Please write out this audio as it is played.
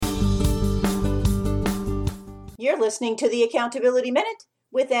You're listening to the Accountability Minute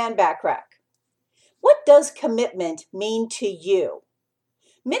with Ann Backrack. What does commitment mean to you?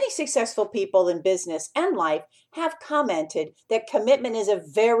 Many successful people in business and life have commented that commitment is a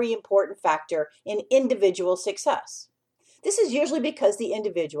very important factor in individual success. This is usually because the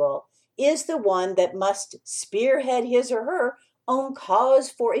individual is the one that must spearhead his or her own cause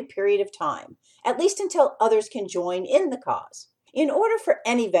for a period of time, at least until others can join in the cause. In order for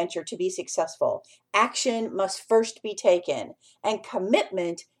any venture to be successful, action must first be taken, and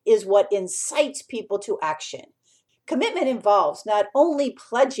commitment is what incites people to action. Commitment involves not only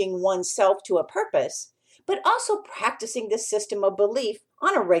pledging oneself to a purpose, but also practicing the system of belief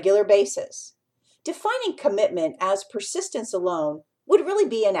on a regular basis. Defining commitment as persistence alone would really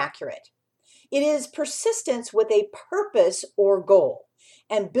be inaccurate. It is persistence with a purpose or goal,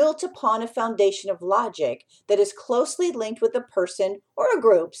 and built upon a foundation of logic that is closely linked with a person or a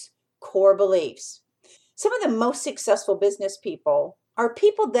group's core beliefs. Some of the most successful business people are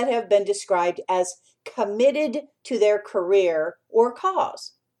people that have been described as committed to their career or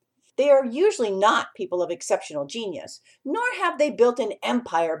cause. They are usually not people of exceptional genius, nor have they built an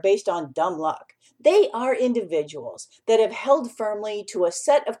empire based on dumb luck. They are individuals that have held firmly to a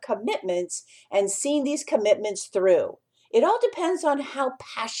set of commitments and seen these commitments through. It all depends on how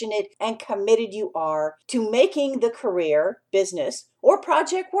passionate and committed you are to making the career, business, or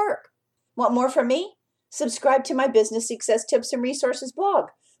project work. Want more from me? Subscribe to my business success tips and resources blog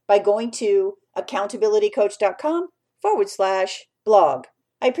by going to accountabilitycoach.com/blog.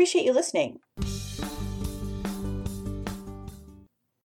 I appreciate you listening.